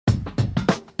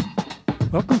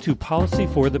Welcome to Policy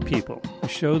for the People, a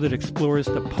show that explores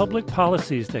the public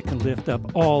policies that can lift up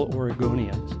all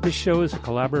Oregonians. This show is a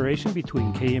collaboration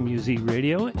between KMUZ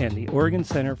Radio and the Oregon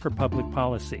Center for Public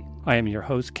Policy. I am your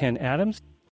host, Ken Adams.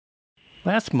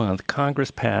 Last month,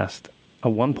 Congress passed a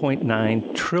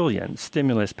 $1.9 trillion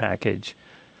stimulus package,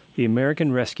 the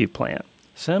American Rescue Plan.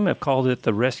 Some have called it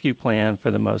the rescue plan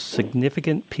for the most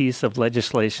significant piece of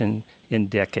legislation in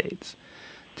decades.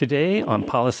 Today on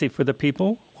Policy for the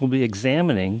People, we'll be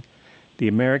examining the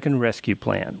American Rescue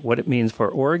Plan, what it means for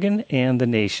Oregon and the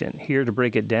nation. Here to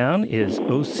break it down is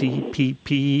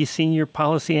OCPP Senior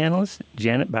Policy Analyst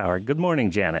Janet Bauer. Good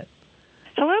morning, Janet.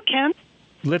 Hello, Ken.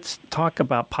 Let's talk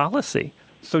about policy.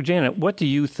 So, Janet, what do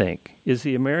you think? Is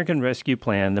the American Rescue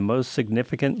Plan the most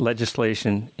significant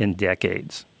legislation in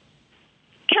decades?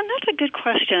 Ken, that's a good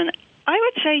question. I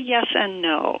would say yes and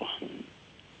no.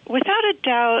 Without a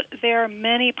doubt, there are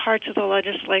many parts of the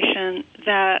legislation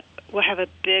that will have a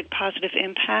big positive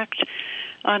impact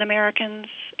on Americans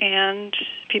and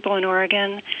people in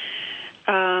Oregon.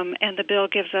 And the bill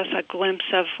gives us a glimpse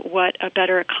of what a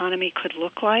better economy could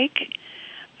look like.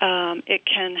 It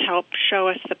can help show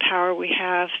us the power we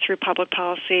have through public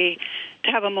policy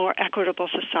to have a more equitable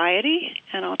society,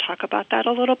 and I'll talk about that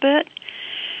a little bit.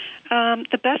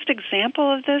 The best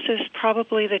example of this is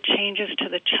probably the changes to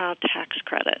the child tax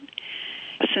credit,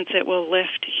 since it will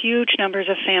lift huge numbers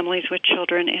of families with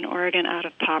children in Oregon out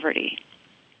of poverty.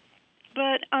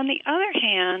 But on the other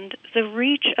hand, the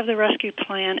reach of the rescue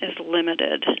plan is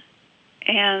limited,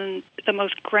 and the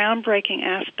most groundbreaking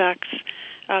aspects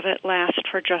of it last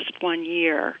for just 1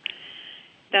 year.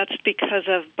 That's because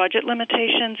of budget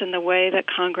limitations and the way that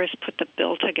Congress put the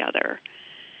bill together.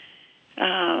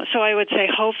 So I would say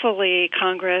hopefully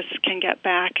Congress can get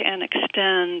back and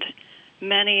extend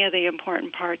many of the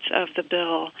important parts of the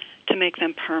bill to make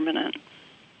them permanent.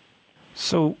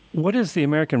 So what is the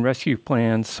American Rescue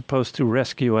Plan supposed to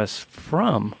rescue us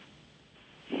from?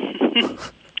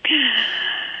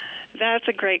 That's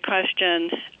a great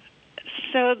question.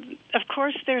 So, of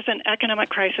course, there's an economic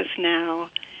crisis now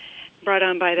brought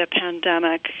on by the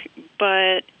pandemic,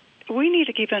 but we need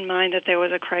to keep in mind that there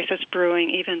was a crisis brewing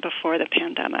even before the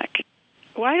pandemic.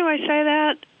 Why do I say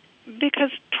that?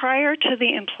 Because prior to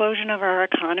the implosion of our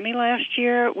economy last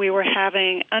year, we were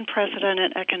having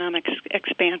unprecedented economic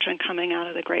expansion coming out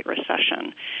of the Great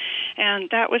Recession. And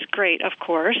that was great, of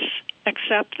course,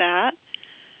 except that,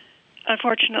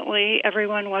 unfortunately,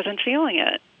 everyone wasn't feeling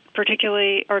it,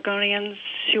 particularly Oregonians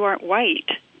who aren't white,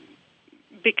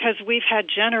 because we've had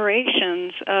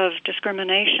generations of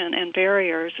discrimination and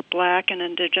barriers. Black and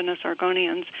indigenous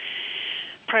Oregonians,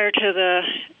 prior to the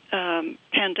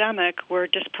pandemic, were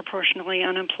disproportionately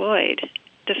unemployed,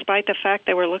 despite the fact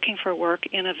they were looking for work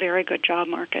in a very good job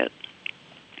market.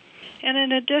 And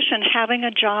in addition, having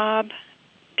a job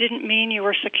didn't mean you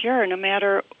were secure, no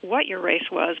matter what your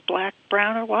race was, black,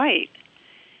 brown, or white.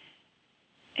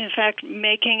 In fact,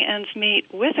 making ends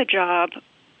meet with a job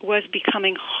was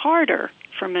becoming harder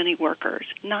for many workers,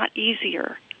 not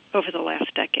easier over the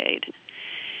last decade.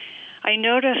 I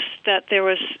noticed that there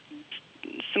was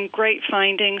some great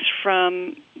findings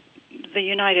from the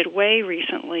United Way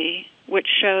recently, which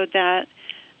showed that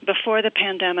before the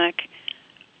pandemic,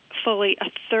 fully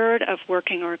a third of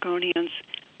working Oregonians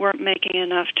weren't making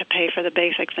enough to pay for the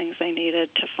basic things they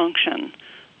needed to function,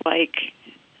 like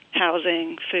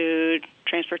housing, food,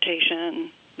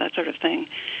 transportation, that sort of thing.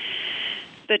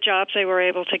 The jobs they were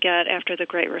able to get after the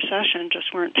Great Recession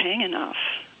just weren't paying enough.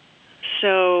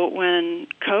 So when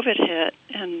COVID hit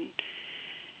and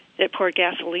it poured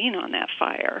gasoline on that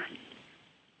fire,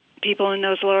 people in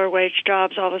those lower wage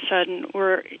jobs all of a sudden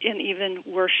were in even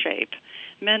worse shape.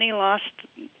 Many lost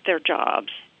their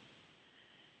jobs.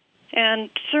 And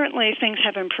certainly things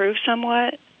have improved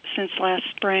somewhat since last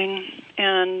spring,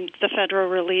 and the federal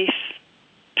relief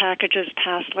packages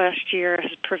passed last year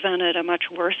has prevented a much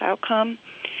worse outcome.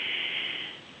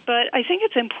 But I think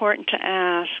it's important to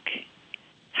ask,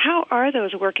 how are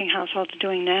those working households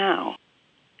doing now?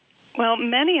 Well,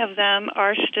 many of them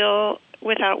are still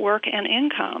without work and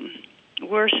income.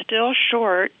 We're still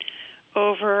short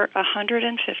over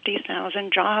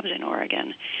 150,000 jobs in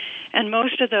Oregon, and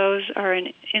most of those are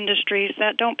in industries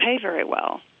that don't pay very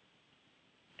well.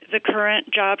 The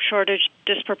current job shortage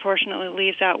disproportionately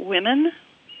leaves out women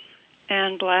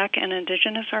and Black and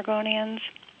indigenous Oregonians,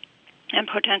 and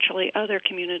potentially other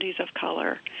communities of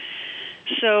color.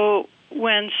 So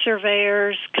when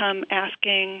surveyors come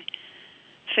asking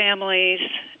families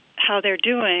how they're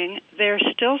doing, they're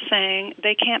still saying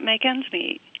they can't make ends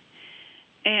meet.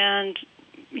 And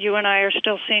you and I are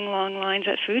still seeing long lines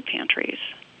at food pantries.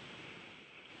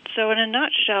 So in a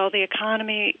nutshell, the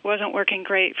economy wasn't working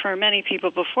great for many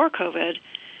people before COVID,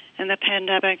 and the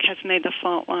pandemic has made the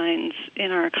fault lines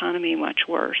in our economy much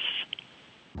worse.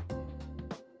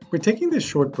 We're taking this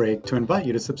short break to invite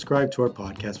you to subscribe to our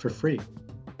podcast for free.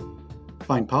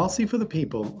 Find Policy for the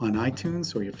People on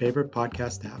iTunes or your favorite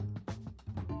podcast app.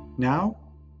 Now,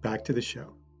 back to the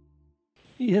show.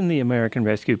 In the American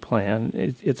Rescue Plan,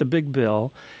 it's a big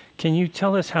bill. Can you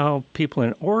tell us how people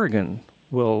in Oregon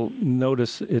will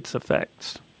notice its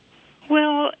effects?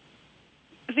 Well,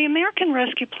 the American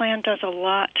Rescue Plan does a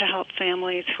lot to help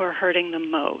families who are hurting the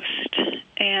most.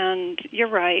 And you're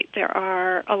right, there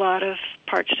are a lot of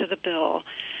parts to the bill.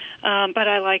 But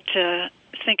I like to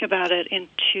think about it in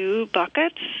two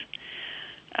buckets.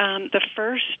 The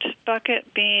first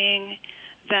bucket being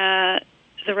that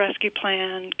the rescue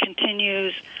plan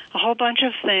continues a whole bunch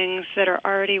of things that are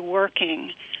already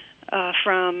working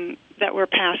that were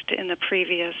passed in the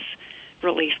previous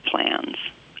relief plans.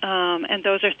 And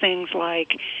those are things like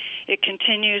it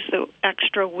continues the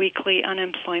extra weekly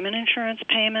unemployment insurance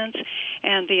payments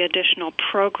and the additional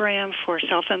program for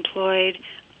self-employed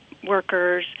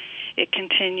workers. It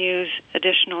continues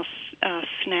additional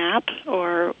SNAP,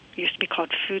 or used to be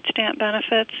called food stamp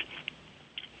benefits.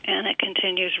 And it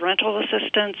continues rental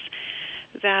assistance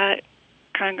that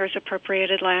Congress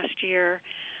appropriated last year.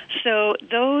 So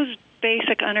those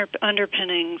basic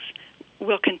underpinnings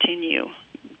will continue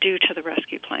due to the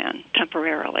rescue plan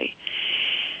temporarily.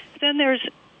 Then there's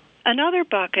another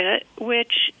bucket,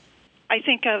 which I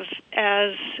think of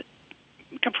as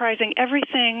comprising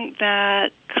everything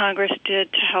that Congress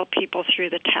did to help people through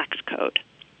the tax code,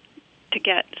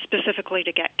 specifically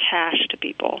to get cash to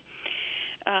people.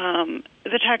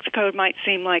 The tax code might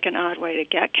seem like an odd way to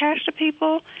get cash to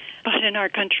people, but in our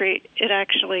country, it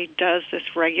actually does this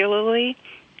regularly.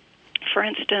 For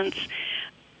instance,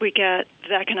 we get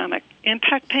the economic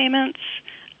impact payments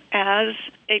as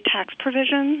a tax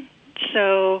provision.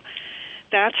 So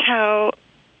that's how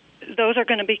those are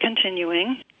going to be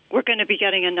continuing. We're going to be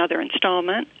getting another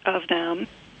installment of them,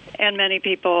 and many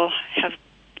people have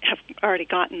already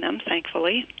gotten them,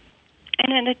 thankfully.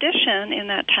 And in addition, in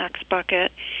that tax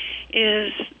bucket,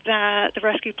 is that the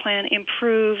rescue plan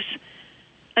improves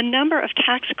a number of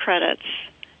tax credits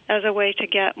as a way to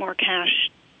get more cash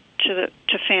to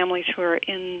families who are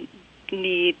in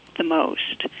need the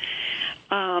most.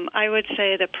 I would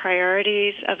say the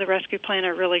priorities of the rescue plan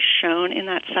are really shown in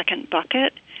that second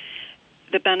bucket,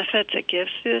 the benefits it gives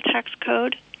through the tax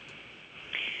code.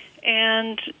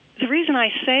 And the reason I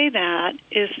say that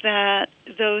is that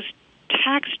those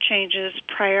tax changes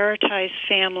prioritize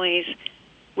families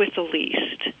with the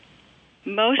least.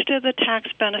 Most of the tax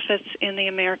benefits in the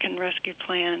American Rescue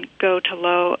Plan go to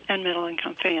low and middle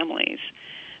income families.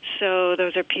 So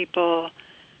those are people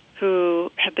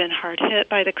who have been hard hit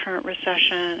by the current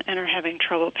recession and are having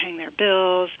trouble paying their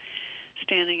bills,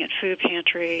 standing at food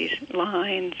pantries,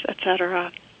 lines,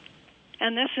 etc.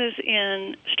 And this is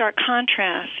in stark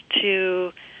contrast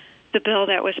to the bill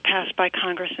that was passed by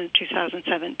Congress in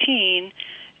 2017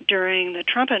 during the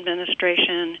Trump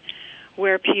administration,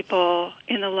 where people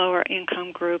in the lower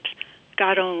income groups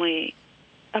got only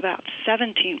about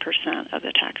 17% of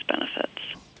the tax benefits.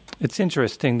 It's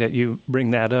interesting that you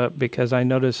bring that up, because I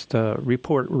noticed a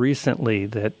report recently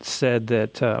that said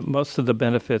that most of the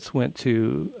benefits went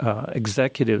to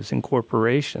executives in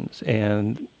corporations,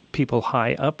 and people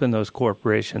high up in those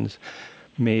corporations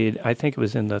made, I think it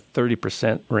was in the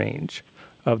 30% range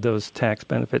of those tax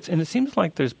benefits. And it seems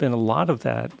like there's been a lot of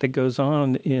that goes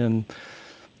on in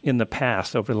the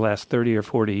past, over the last 30 or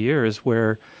 40 years,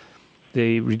 where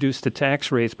they reduce the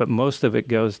tax rates, but most of it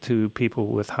goes to people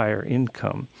with higher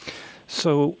income.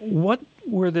 So what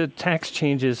were the tax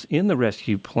changes in the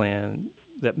rescue plan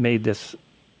that made this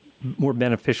more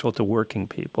beneficial to working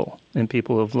people and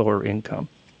people of lower income?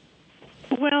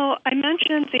 Well, I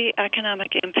mentioned the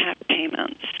economic impact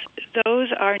payments. Those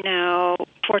are now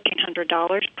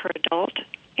 $1,400 per adult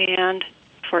and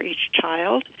for each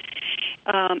child.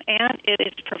 And it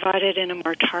is provided in a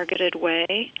more targeted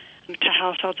way to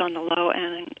households on the low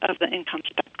end of the income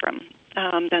spectrum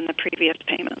than the previous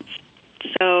payments.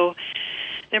 So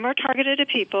they're more targeted to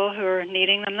people who are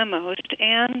needing them the most.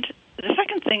 And the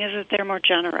second thing is that they're more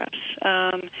generous.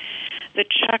 The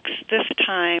checks this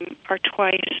time are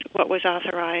twice what was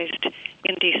authorized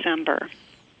in December.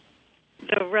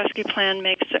 The rescue plan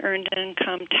makes the earned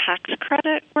income tax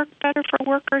credit work better for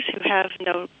workers who have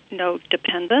no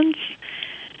dependents.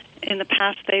 In the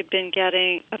past, they've been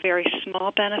getting a very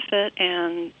small benefit,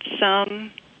 and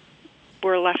some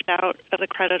were left out of the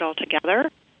credit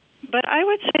altogether. But I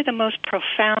would say the most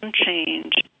profound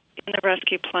change in the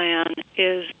rescue plan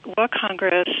is what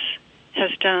Congress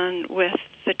has done with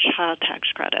the child tax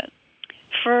credit.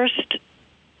 First,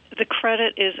 the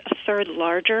credit is a third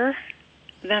larger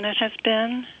than it has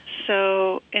been.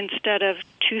 So instead of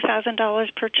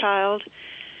 $2,000 per child,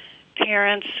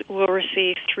 parents will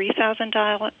receive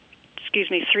 $3,000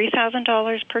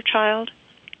 per child.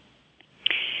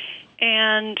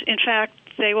 And in fact,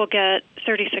 they will get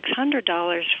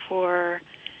 $3,600 for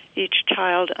each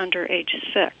child under age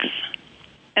 6.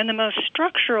 And the most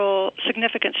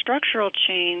significant structural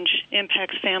change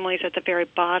impacts families at the very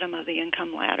bottom of the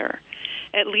income ladder.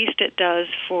 At least it does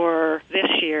for this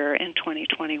year in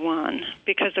 2021,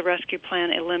 because the rescue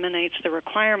plan eliminates the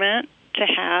requirement to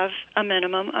have a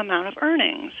minimum amount of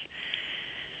earnings.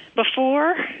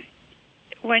 Before,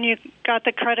 when you got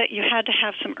the credit, you had to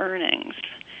have some earnings.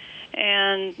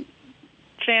 And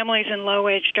families in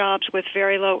low-wage jobs with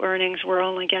very low earnings were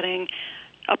only getting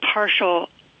a partial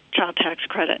child tax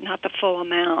credit, not the full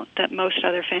amount that most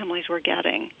other families were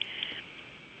getting.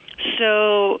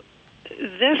 So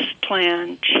this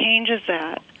plan changes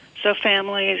that, so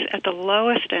families at the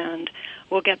lowest end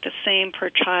will get the same per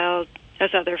child as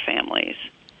other families.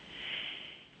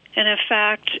 And in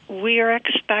fact, we are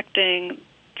expecting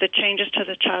the changes to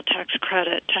the child tax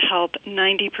credit to help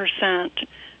 90%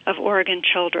 of Oregon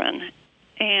children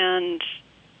and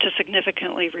to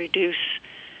significantly reduce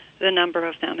the number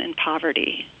of them in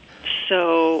poverty.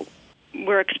 So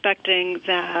we're expecting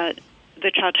that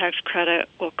the child tax credit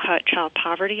will cut child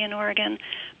poverty in Oregon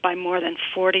by more than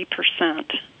 40%.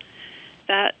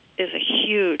 That is a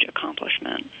huge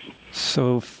accomplishment.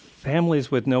 So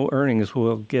families with no earnings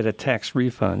will get a tax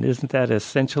refund. Isn't that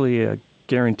essentially a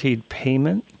guaranteed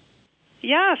payment?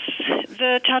 Yes.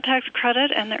 The child tax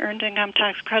credit and the earned income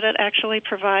tax credit actually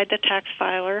provide the tax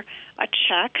filer a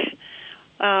check,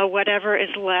 whatever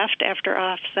is left after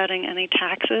offsetting any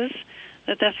taxes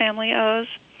that the family owes.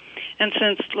 And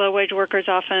since low-wage workers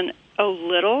often owe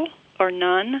little or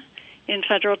none in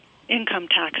federal income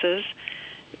taxes,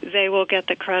 they will get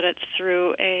the credits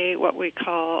through what we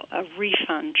call a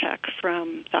refund check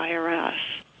from the IRS.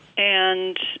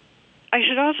 And I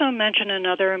should also mention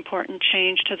another important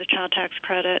change to the child tax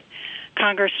credit.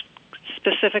 Congress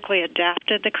specifically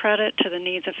adapted the credit to the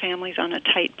needs of families on a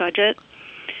tight budget.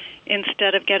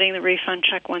 Instead of getting the refund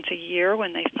check once a year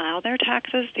when they file their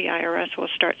taxes, the IRS will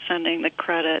start sending the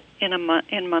credit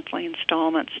in monthly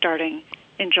installments starting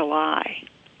in July.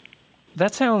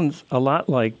 That sounds a lot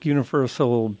like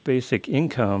universal basic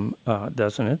income,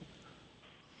 doesn't it?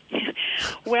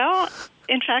 Well,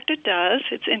 in fact, it does.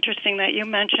 It's interesting that you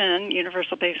mention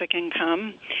universal basic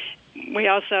income. We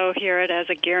also hear it as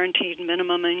a guaranteed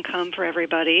minimum income for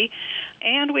everybody.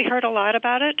 And we heard a lot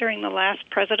about it during the last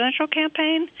presidential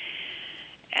campaign.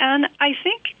 And I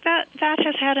think that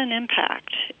has had an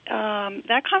impact.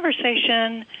 That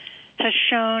conversation has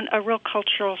shown a real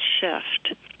cultural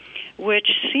shift, which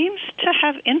seems to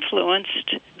have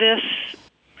influenced this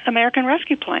American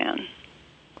Rescue Plan.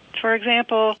 For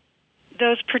example,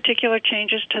 those particular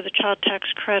changes to the child tax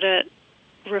credit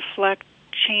reflect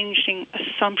changing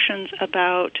assumptions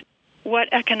about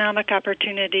what economic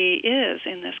opportunity is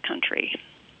in this country.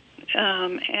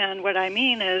 And what I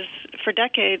mean is, for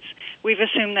decades, we've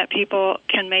assumed that people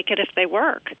can make it if they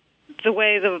work. The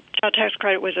way the child tax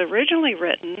credit was originally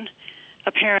written,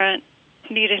 a parent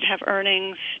needed to have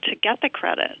earnings to get the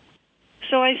credit.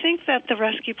 So I think that the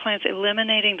rescue plans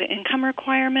eliminating the income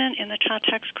requirement in the child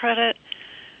tax credit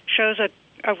shows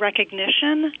a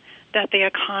recognition that the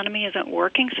economy isn't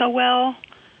working so well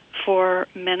for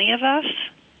many of us.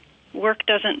 Work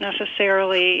doesn't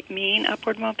necessarily mean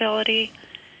upward mobility,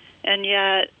 and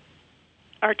yet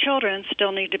our children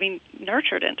still need to be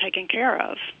nurtured and taken care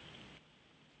of.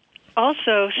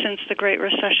 Also, since the Great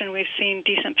Recession, we've seen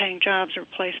decent-paying jobs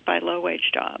replaced by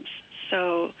low-wage jobs.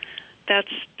 So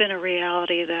that's been a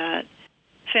reality that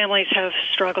families have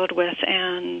struggled with,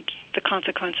 and the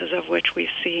consequences of which we've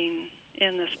seen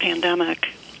in this pandemic.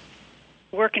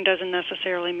 Working doesn't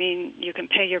necessarily mean you can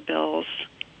pay your bills,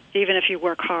 even if you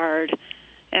work hard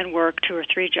and work 2 or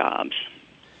 3 jobs.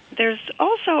 There's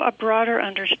also a broader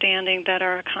understanding that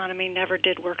our economy never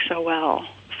did work so well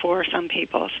for some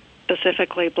people,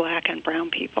 specifically black and brown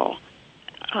people.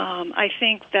 I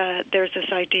think that there's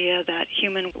this idea that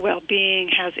human well-being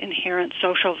has inherent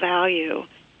social value,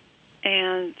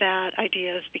 and that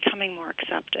idea is becoming more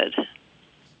accepted.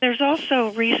 There's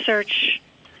also research,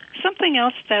 something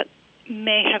else that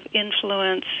may have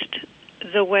influenced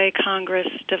the way Congress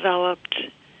developed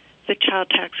the child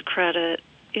tax credit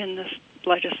in this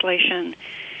legislation,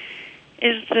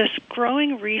 is this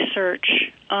growing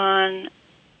research on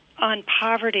on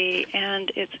poverty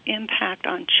and its impact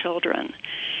on children.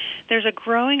 There's a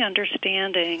growing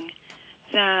understanding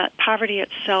that poverty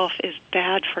itself is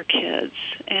bad for kids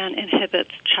and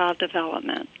inhibits child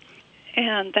development,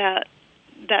 and that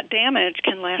damage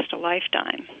can last a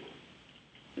lifetime.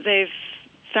 They've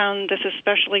found this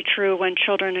especially true when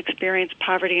children experience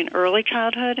poverty in early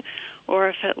childhood or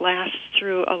if it lasts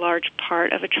through a large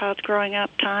part of a child's growing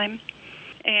up time.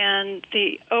 And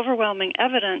the overwhelming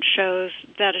evidence shows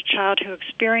that a child who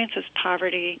experiences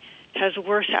poverty has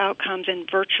worse outcomes in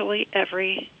virtually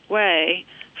every way,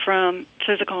 from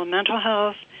physical and mental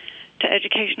health to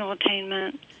educational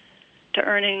attainment to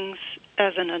earnings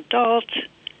as an adult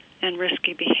and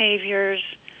risky behaviors.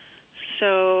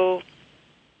 So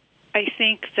I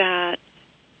think that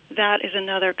is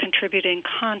another contributing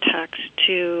context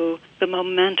to the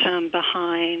momentum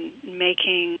behind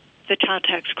making the child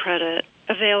tax credit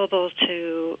available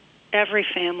to every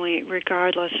family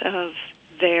regardless of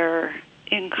their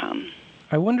income.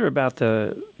 I wonder about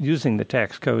using the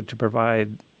tax code to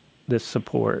provide this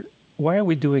support. Why are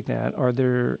we doing that? Are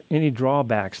there any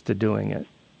drawbacks to doing it?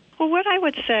 Well, what I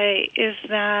would say is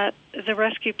that the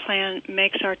rescue plan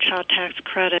makes our child tax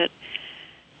credit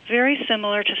very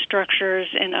similar to structures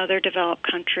in other developed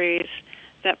countries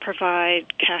that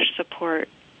provide cash support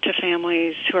to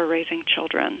families who are raising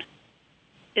children.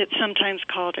 It's sometimes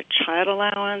called a child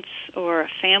allowance or a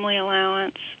family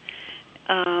allowance.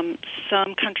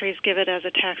 Some countries give it as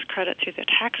a tax credit through the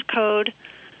tax code,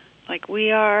 like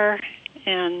we are,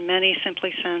 and many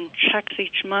simply send checks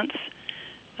each month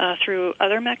through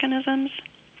other mechanisms.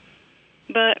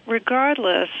 But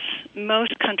regardless,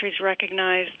 most countries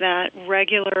recognize that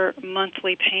regular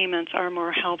monthly payments are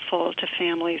more helpful to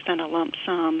families than a lump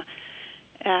sum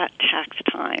at tax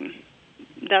time.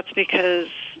 That's because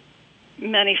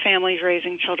many families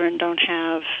raising children don't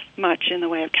have much in the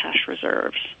way of cash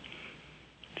reserves.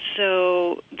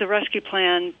 So the rescue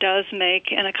plan does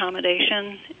make an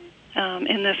accommodation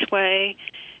in this way,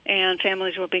 and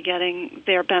families will be getting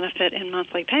their benefit in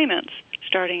monthly payments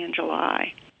starting in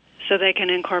July, so they can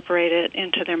incorporate it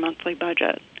into their monthly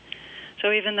budget.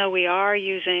 So even though we are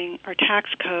using our tax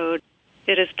code,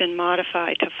 it has been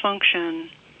modified to function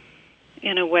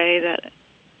in a way that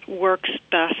works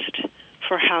best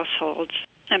for households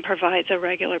and provides a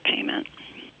regular payment.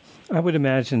 I would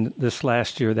imagine this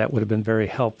last year that would have been very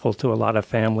helpful to a lot of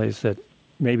families that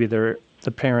maybe the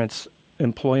parents'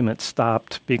 employment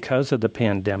stopped because of the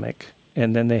pandemic,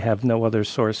 and then they have no other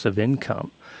source of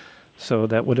income. So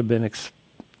that would have been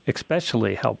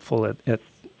especially helpful at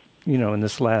in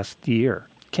this last year.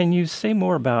 Can you say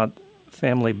more about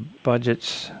family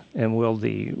budgets, and will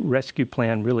the rescue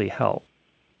plan really help?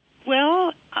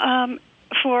 Well,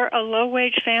 for a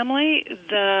low-wage family,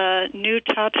 the new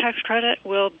child tax credit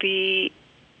will be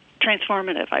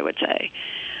transformative, I would say.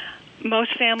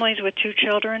 Most families with 2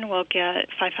 children will get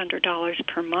 $500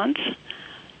 per month.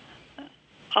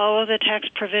 All of the tax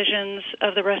provisions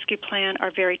of the rescue plan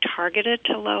are very targeted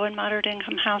to low and moderate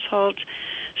income households.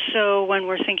 So when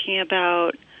we're thinking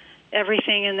about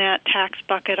everything in that tax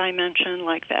bucket I mentioned,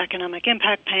 like the economic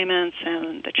impact payments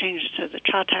and the changes to the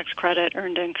child tax credit,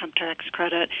 earned income tax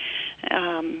credit,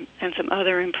 and some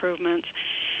other improvements,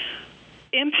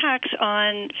 impacts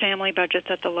on family budgets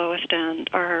at the lowest end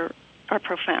are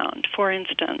profound. For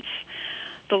instance,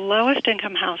 the lowest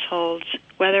income households,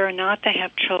 whether or not they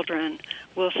have children,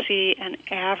 will see an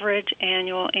average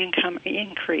annual income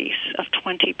increase of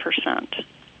 20%.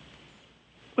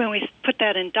 When we put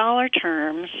that in dollar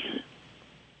terms,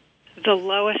 the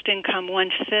lowest income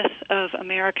 1/5 of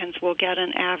Americans will get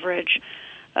an average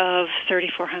of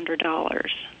 $3,400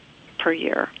 per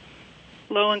year.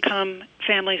 Low-income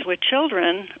families with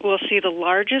children will see the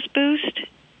largest boost.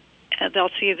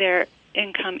 They'll see their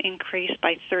income increase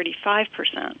by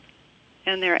 35%,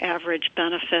 and their average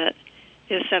benefit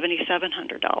is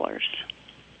 $7,700.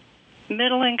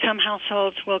 Middle-income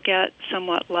households will get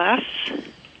somewhat less.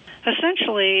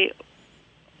 Essentially,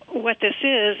 what this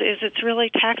is it's really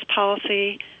tax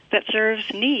policy that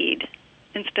serves need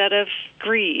instead of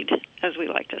greed, as we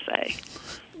like to say.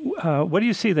 What do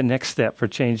you see the next step for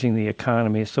changing the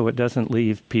economy so it doesn't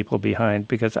leave people behind?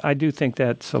 Because I do think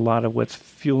that's a lot of what's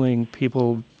fueling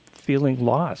people feeling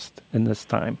lost in this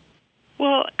time.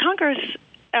 Well, Congress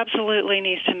absolutely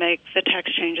needs to make the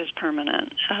tax changes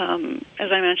permanent.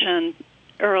 As I mentioned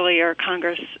earlier,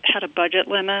 Congress had a budget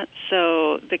limit,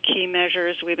 so the key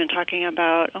measures we've been talking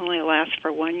about only last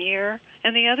for 1 year.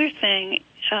 And the other thing,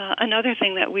 another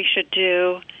thing that we should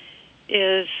do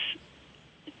is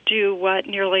do what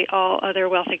nearly all other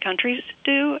wealthy countries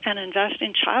do and invest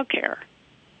in child care.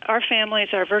 our families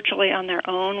are virtually on their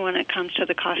own when it comes to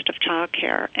the cost of child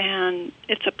care, and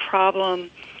it's a problem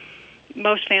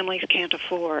most families can't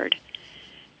afford.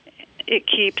 It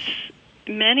keeps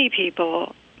many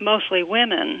people, mostly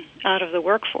women, out of the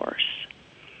workforce.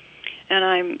 And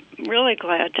I'm really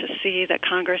glad to see that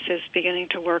Congress is beginning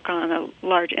to work on a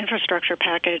large infrastructure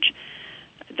package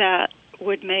that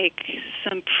would make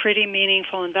some pretty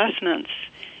meaningful investments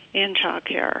in child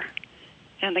care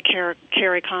and the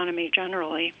care economy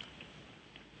generally.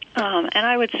 And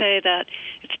I would say that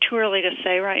it's too early to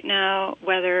say right now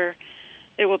whether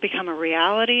it will become a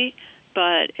reality,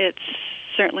 but it's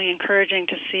certainly encouraging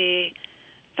to see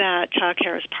that child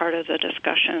care is part of the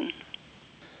discussion.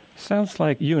 Sounds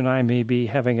like you and I may be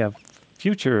having a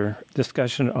future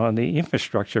discussion on the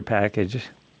infrastructure package.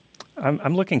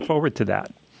 I'm looking forward to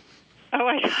that. Oh,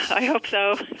 I hope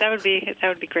so. That would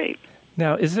be great.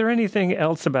 Now, is there anything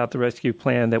else about the rescue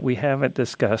plan that we haven't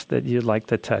discussed that you'd like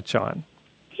to touch on?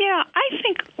 Yeah, I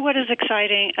think what is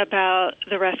exciting about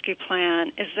the rescue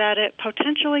plan is that it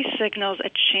potentially signals a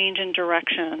change in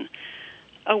direction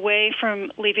away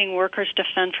from leaving workers to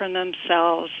fend for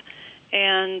themselves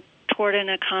and toward an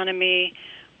economy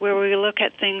where we look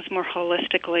at things more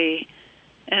holistically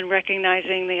and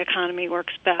recognizing the economy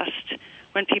works best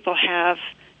when people have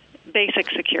basic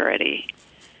security.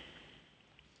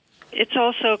 It's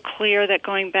also clear that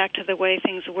going back to the way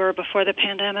things were before the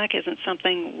pandemic isn't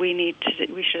something we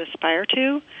should aspire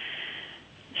to,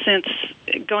 since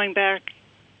going back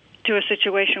to a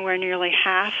situation where nearly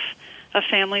half of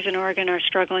families in Oregon are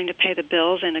struggling to pay the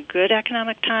bills in a good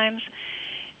economic times,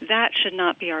 that should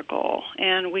not be our goal,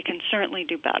 and we can certainly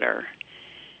do better.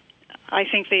 I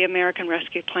think the American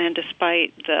Rescue Plan,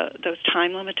 despite those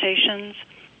time limitations,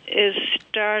 is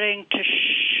starting to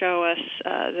show us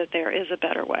that there is a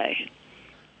better way.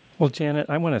 Well, Janet,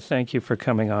 I want to thank you for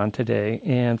coming on today.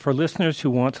 And for listeners who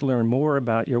want to learn more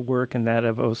about your work and that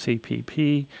of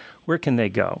OCPP, where can they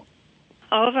go?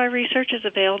 All of our research is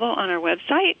available on our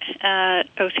website at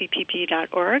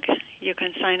ocpp.org. You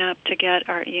can sign up to get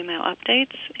our email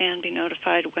updates and be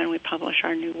notified when we publish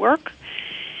our new work.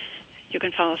 You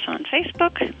can follow us on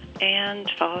Facebook and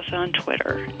follow us on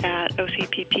Twitter at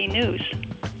OCPP News.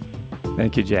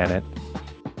 Thank you, Janet.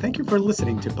 Thank you for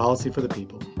listening to Policy for the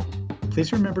People.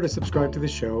 Please remember to subscribe to the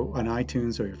show on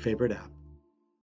iTunes or your favorite app.